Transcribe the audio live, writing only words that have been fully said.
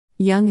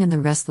Young and the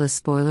Restless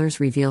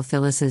spoilers reveal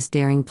Phyllis's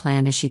daring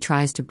plan as she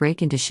tries to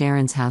break into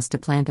Sharon's house to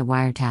plant a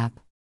wiretap.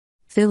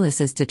 Phyllis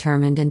is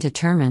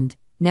determined,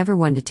 never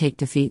one to take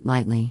defeat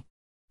lightly.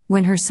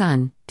 When her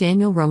son,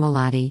 Daniel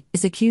Romolotti,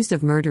 is accused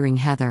of murdering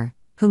Heather,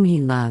 whom he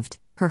loved,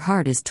 her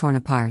heart is torn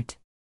apart.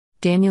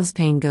 Daniel's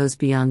pain goes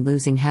beyond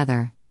losing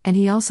Heather, and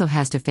he also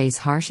has to face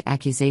harsh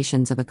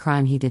accusations of a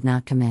crime he did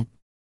not commit.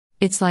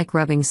 It's like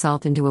rubbing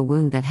salt into a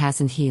wound that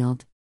hasn't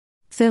healed.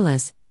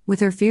 Phyllis, with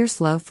her fierce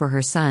love for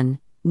her son,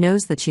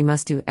 knows that she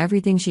must do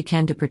everything she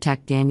can to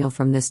protect Daniel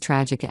from this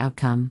tragic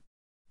outcome.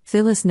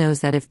 Phyllis knows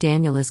that if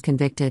Daniel is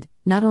convicted,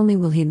 not only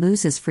will he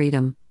lose his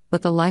freedom,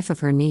 but the life of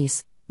her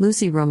niece,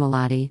 Lucy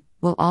Romolotti,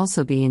 will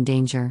also be in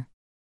danger.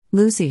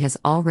 Lucy has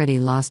already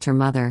lost her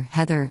mother,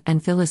 Heather,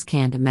 and Phyllis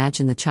can't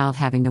imagine the child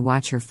having to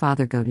watch her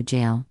father go to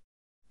jail.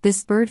 This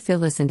spurred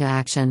Phyllis into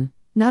action,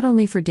 not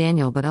only for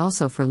Daniel but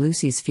also for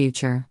Lucy's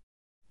future.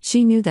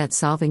 She knew that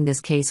solving this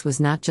case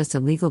was not just a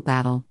legal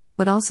battle,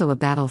 but also a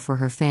battle for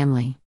her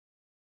family.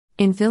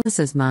 In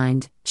Phyllis's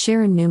mind,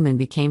 Sharon Newman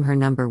became her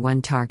number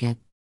one target.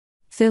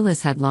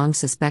 Phyllis had long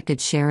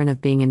suspected Sharon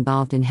of being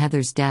involved in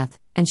Heather's death,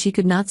 and she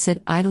could not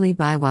sit idly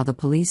by while the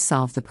police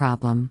solved the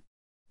problem.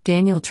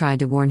 Daniel tried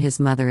to warn his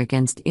mother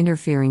against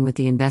interfering with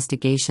the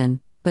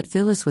investigation, but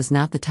Phyllis was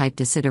not the type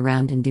to sit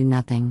around and do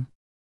nothing.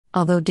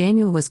 Although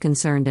Daniel was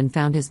concerned and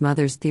found his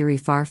mother's theory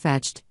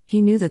far-fetched,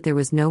 he knew that there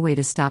was no way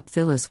to stop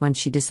Phyllis once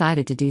she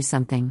decided to do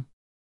something.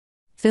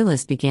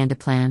 Phyllis began to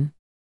plan.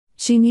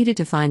 She needed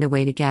to find a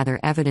way to gather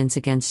evidence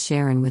against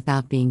Sharon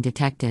without being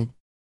detected.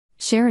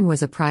 Sharon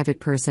was a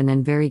private person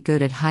and very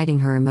good at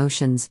hiding her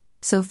emotions,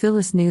 so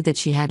Phyllis knew that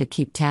she had to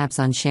keep tabs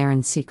on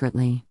Sharon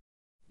secretly.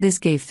 This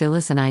gave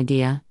Phyllis an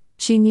idea.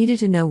 She needed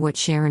to know what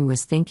Sharon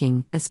was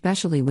thinking,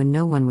 especially when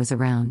no one was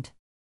around.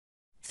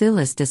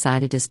 Phyllis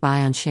decided to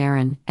spy on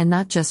Sharon, and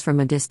not just from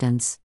a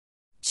distance.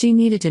 She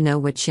needed to know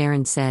what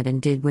Sharon said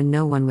and did when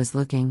no one was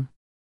looking.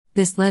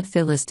 This led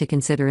Phyllis to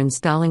consider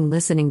installing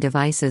listening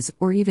devices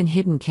or even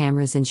hidden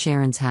cameras in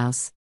Sharon's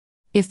house.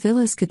 If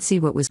Phyllis could see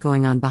what was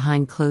going on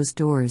behind closed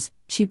doors,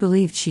 she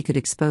believed she could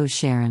expose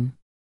Sharon.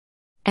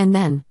 And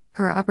then,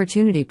 her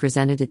opportunity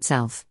presented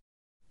itself.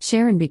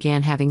 Sharon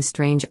began having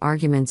strange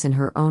arguments in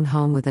her own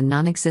home with a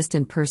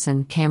non-existent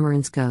person,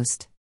 Cameron's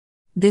ghost.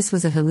 This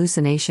was a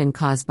hallucination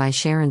caused by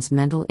Sharon's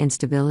mental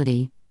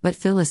instability, but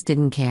Phyllis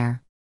didn't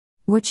care.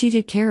 What she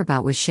did care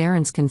about was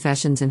Sharon's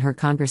confessions in her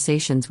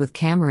conversations with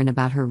Cameron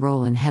about her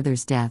role in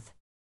Heather's death.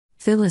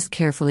 Phyllis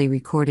carefully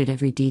recorded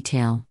every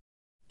detail.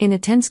 In a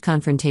tense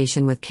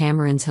confrontation with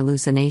Cameron's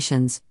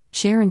hallucinations,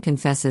 Sharon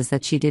confesses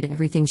that she did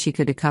everything she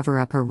could to cover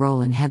up her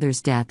role in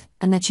Heather's death,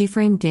 and that she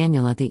framed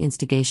Daniel at the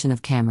instigation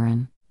of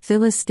Cameron.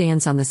 Phyllis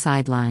stands on the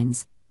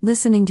sidelines,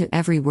 listening to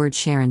every word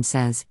Sharon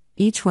says,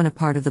 each one a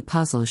part of the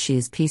puzzle she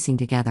is piecing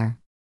together.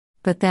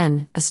 But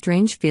then, a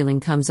strange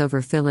feeling comes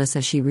over Phyllis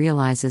as she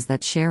realizes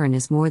that Sharon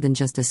is more than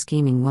just a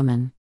scheming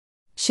woman.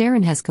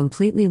 Sharon has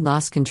completely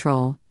lost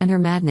control, and her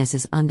madness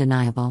is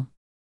undeniable.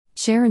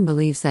 Sharon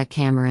believes that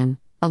Cameron,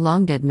 a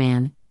long-dead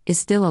man, is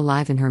still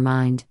alive in her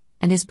mind,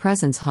 and his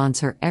presence haunts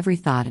her every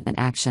thought and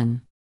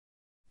action.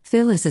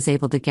 Phyllis is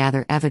able to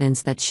gather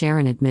evidence that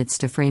Sharon admits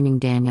to framing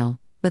Daniel,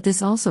 but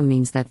this also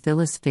means that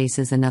Phyllis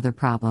faces another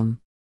problem.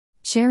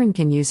 Sharon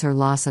can use her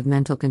loss of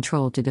mental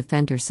control to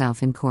defend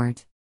herself in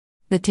court.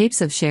 The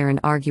tapes of Sharon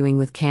arguing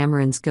with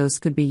Cameron's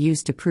ghost could be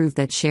used to prove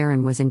that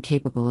Sharon was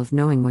incapable of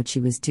knowing what she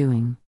was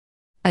doing.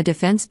 A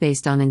defense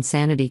based on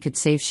insanity could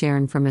save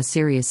Sharon from a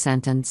serious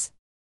sentence.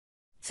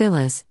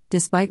 Phyllis,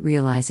 despite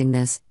realizing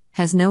this,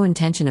 has no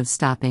intention of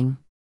stopping.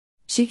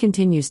 She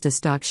continues to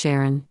stalk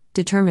Sharon,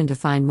 determined to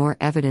find more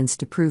evidence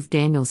to prove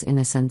Daniel's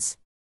innocence.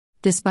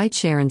 Despite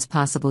Sharon's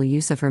possible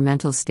use of her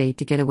mental state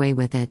to get away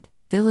with it,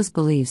 Phyllis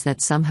believes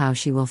that somehow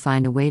she will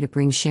find a way to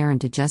bring Sharon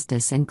to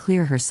justice and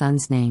clear her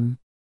son's name.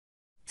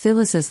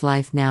 Phyllis's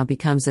life now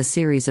becomes a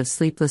series of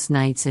sleepless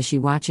nights as she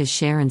watches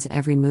Sharon's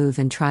every move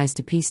and tries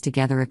to piece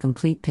together a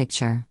complete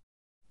picture.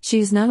 She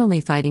is not only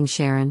fighting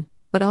Sharon,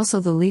 but also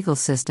the legal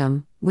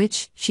system,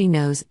 which, she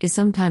knows, is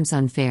sometimes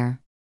unfair.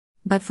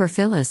 But for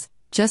Phyllis,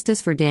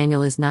 justice for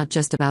Daniel is not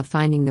just about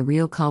finding the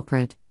real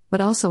culprit,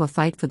 but also a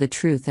fight for the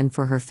truth and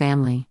for her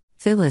family.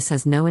 Phyllis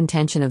has no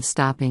intention of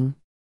stopping.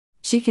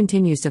 She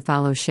continues to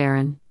follow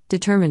Sharon,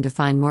 determined to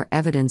find more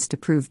evidence to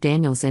prove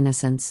Daniel's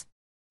innocence.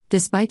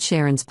 Despite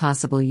Sharon's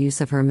possible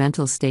use of her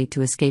mental state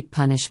to escape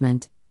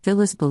punishment,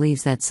 Phyllis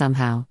believes that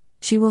somehow,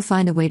 she will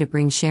find a way to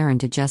bring Sharon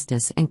to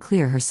justice and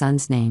clear her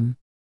son's name.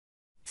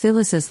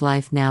 Phyllis's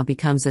life now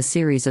becomes a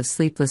series of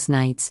sleepless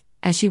nights,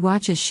 as she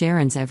watches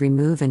Sharon's every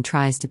move and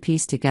tries to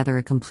piece together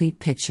a complete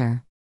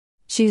picture.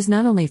 She is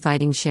not only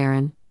fighting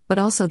Sharon, but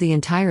also the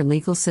entire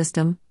legal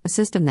system, a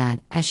system that,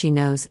 as she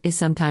knows, is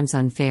sometimes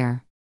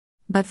unfair.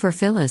 But for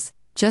Phyllis,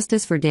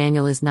 justice for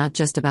Daniel is not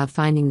just about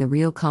finding the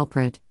real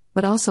culprit,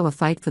 but also a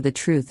fight for the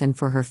truth and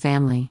for her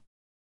family.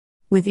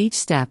 With each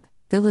step,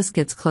 Phyllis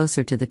gets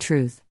closer to the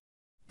truth.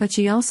 But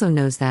she also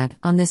knows that,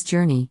 on this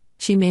journey,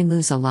 she may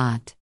lose a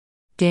lot.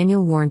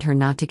 Daniel warned her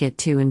not to get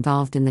too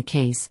involved in the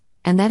case,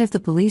 and that if the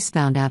police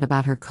found out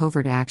about her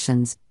covert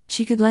actions,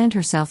 She could land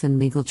herself in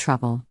legal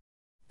trouble.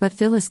 But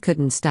Phyllis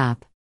couldn't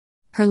stop.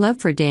 Her love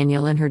for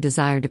Daniel and her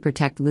desire to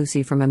protect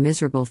Lucy from a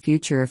miserable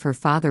future if her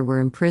father were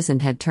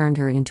imprisoned had turned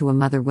her into a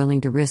mother willing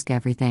to risk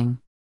everything.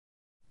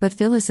 But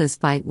Phyllis's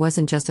fight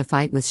wasn't just a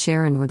fight with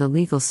Sharon or the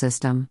legal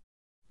system.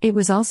 It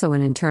was also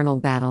an internal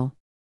battle.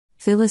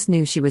 Phyllis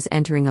knew she was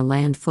entering a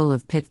land full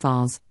of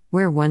pitfalls,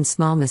 where one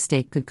small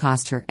mistake could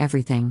cost her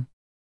everything.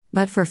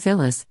 But for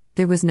Phyllis,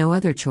 there was no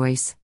other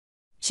choice.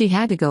 She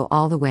had to go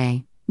all the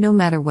way, no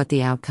matter what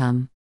the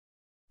outcome.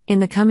 In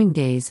the coming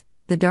days,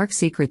 the dark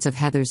secrets of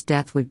Heather's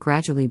death would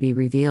gradually be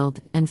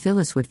revealed, and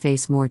Phyllis would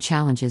face more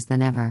challenges than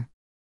ever.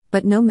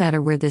 But no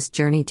matter where this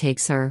journey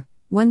takes her,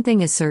 one thing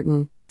is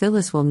certain: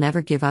 Phyllis will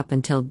never give up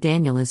until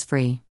Daniel is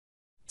free.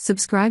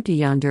 Subscribe to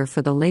Y&R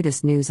for the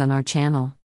latest news on our channel.